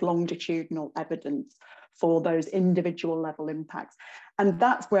sorts of longitudinal evidence. for those individual level impacts. And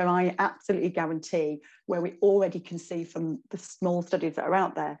that's where I absolutely guarantee, where we already can see from the small studies that are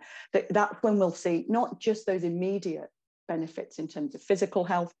out there, that's when we'll see not just those immediate benefits in terms of physical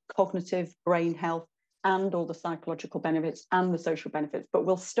health, cognitive, brain health, and all the psychological benefits and the social benefits, but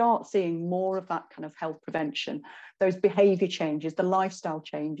we'll start seeing more of that kind of health prevention, those behaviour changes, the lifestyle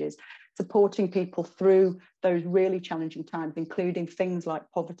changes, supporting people through those really challenging times, including things like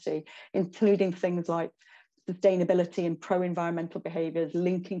poverty, including things like sustainability and pro-environmental behaviours,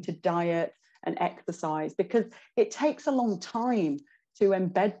 linking to diet and exercise, because it takes a long time to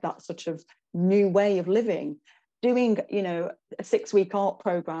embed that sort of new way of living. Doing, you know, a 6-week art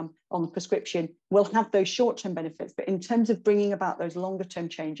programme on prescription will have those short-term benefits, but in terms of bringing about those longer-term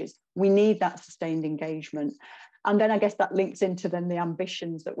changes, we need that sustained engagement. And then I guess that links into then the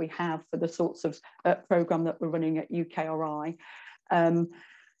ambitions that we have for the sorts of programme that we're running at UKRI.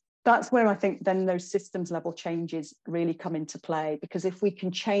 That's where I think then those systems level changes really come into play, because if we can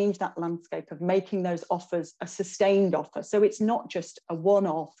change that landscape of making those offers a sustained offer, so it's not just a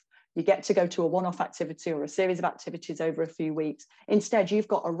one-off, you get to go to a one-off activity or a series of activities over a few weeks. Instead, you've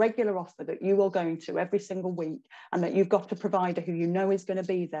got a regular offer that you are going to every single week, and that you've got a provider who you know is going to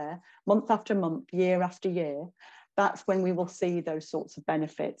be there month after month, year after year. That's when we will see those sorts of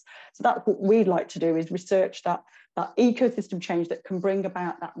benefits. So that's what we'd like to do, is research that ecosystem change that can bring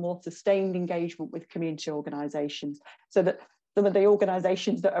about that more sustained engagement with community organisations, so that some of the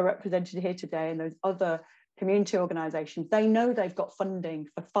organisations that are represented here today and those other community organisations, they know they've got funding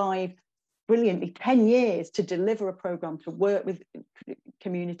for 5, brilliantly 10 years to deliver a programme to work with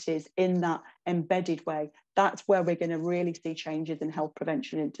communities in that embedded way. That's where we're going to really see changes in health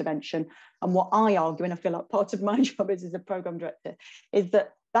prevention and intervention. And what I argue, and I feel like part of my job as a programme director, is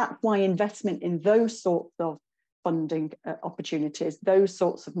that that's why investment in those sorts of funding opportunities, those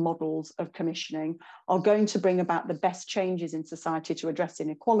sorts of models of commissioning, are going to bring about the best changes in society to address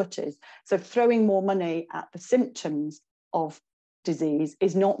inequalities. So throwing more money at the symptoms of disease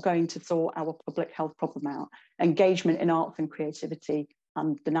is not going to sort our public health problem out. Engagement in arts and creativity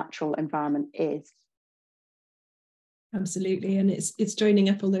and the natural environment is. Absolutely, and it's joining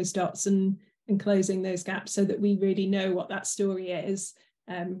up all those dots and closing those gaps so that we really know what that story is.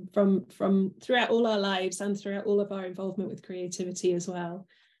 From throughout all our lives and throughout all of our involvement with creativity as well.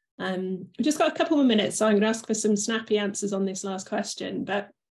 We've just got a couple more minutes, so I'm going to ask for some snappy answers on this last question. But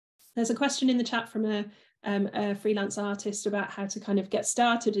there's a question in the chat from a freelance artist about how to kind of get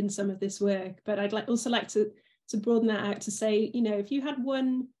started in some of this work. But I'd also like to broaden that out to say, you know, if you had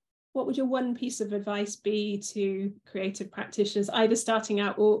what would your one piece of advice be to creative practitioners, either starting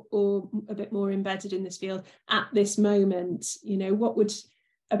out or a bit more embedded in this field at this moment? You know, what would,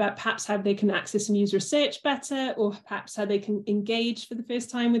 about perhaps how they can access and use research better, or perhaps how they can engage for the first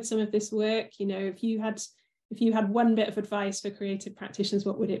time with some of this work? You know, if you had one bit of advice for creative practitioners,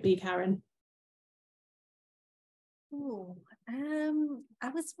 what would it be, Karen? Oh, I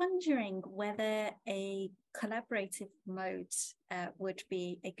was wondering whether a collaborative mode would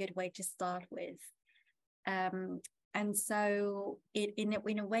be a good way to start with. And so in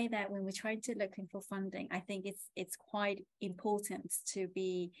a way that when we're trying to looking for funding, I think it's quite important to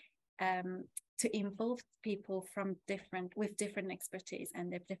be to involve people from with different expertise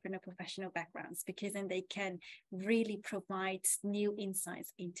and their different professional backgrounds, because then they can really provide new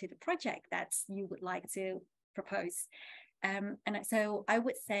insights into the project that you would like to propose. And so I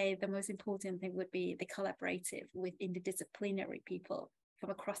would say the most important thing would be the collaborative with interdisciplinary people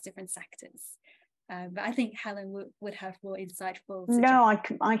from across different sectors. But I think Helen would have more insightful suggestions. No,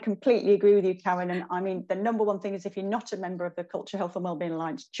 I completely agree with you, Karen. And I mean, the number one thing is, if you're not a member of the Culture, Health and Wellbeing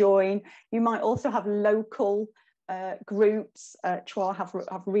Alliance, join. You might also have local groups. CHWA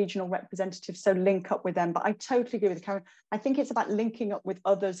have regional representatives, so link up with them. But I totally agree with Karen. I think it's about linking up with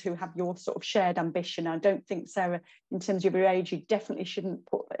others who have your sort of shared ambition. I don't think, Sarah, in terms of your age, you definitely shouldn't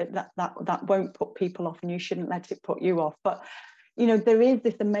put that won't put people off, and you shouldn't let it put you off. But you know, there is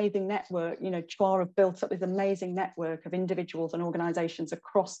this amazing network. You know, CHWA have built up this amazing network of individuals and organisations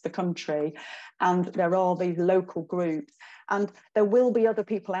across the country, and there are these local groups, and there will be other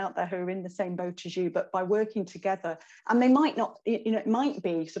people out there who are in the same boat as you, but by working together, and they might not, you know, it might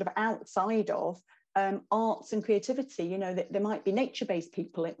be sort of outside of arts and creativity. You know, there might be nature-based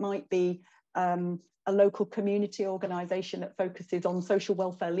people, it might be a local community organisation that focuses on social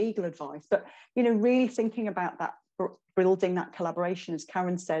welfare legal advice, but you know, really thinking about that, building that collaboration, as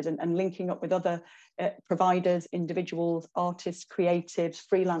Karen said, and linking up with other providers, individuals, artists, creatives,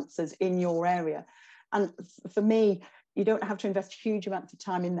 freelancers in your area. And for me, you don't have to invest huge amounts of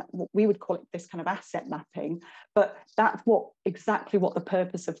time in that, what we would call it this kind of asset mapping, but that's exactly what the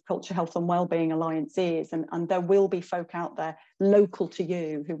purpose of Culture, Health and Wellbeing Alliance is. And there will be folk out there local to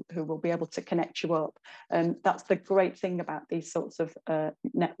you who will be able to connect you up. And that's the great thing about these sorts of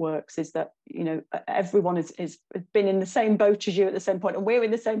networks, is that, you know, everyone has been in the same boat as you at the same point, and we're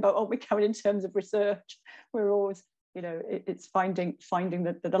in the same boat, aren't we, Karen, in terms of research? We're always, you know, it's finding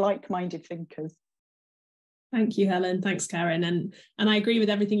the like-minded thinkers. Thank you, Helen. Thanks, Karen. And I agree with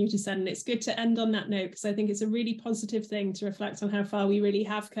everything you just said. And it's good to end on that note, because I think it's a really positive thing to reflect on how far we really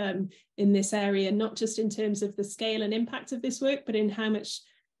have come in this area, not just in terms of the scale and impact of this work, but in how much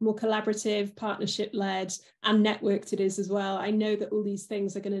more collaborative, partnership-led and networked it is as well. I know that all these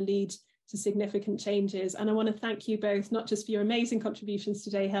things are going to lead to significant changes. And I want to thank you both, not just for your amazing contributions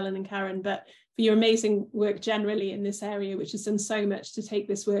today, Helen and Karen, but for your amazing work generally in this area, which has done so much to take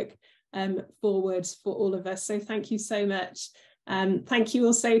this work forward for all of us. So thank you so much. Thank you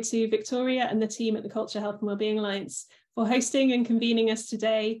also to Victoria and the team at the Culture, Health and Wellbeing Alliance for hosting and convening us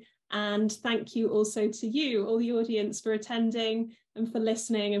today. And thank you also to you, all the audience, for attending and for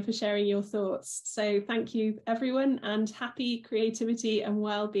listening and for sharing your thoughts. So thank you, everyone, and happy Creativity and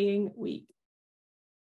Wellbeing Week.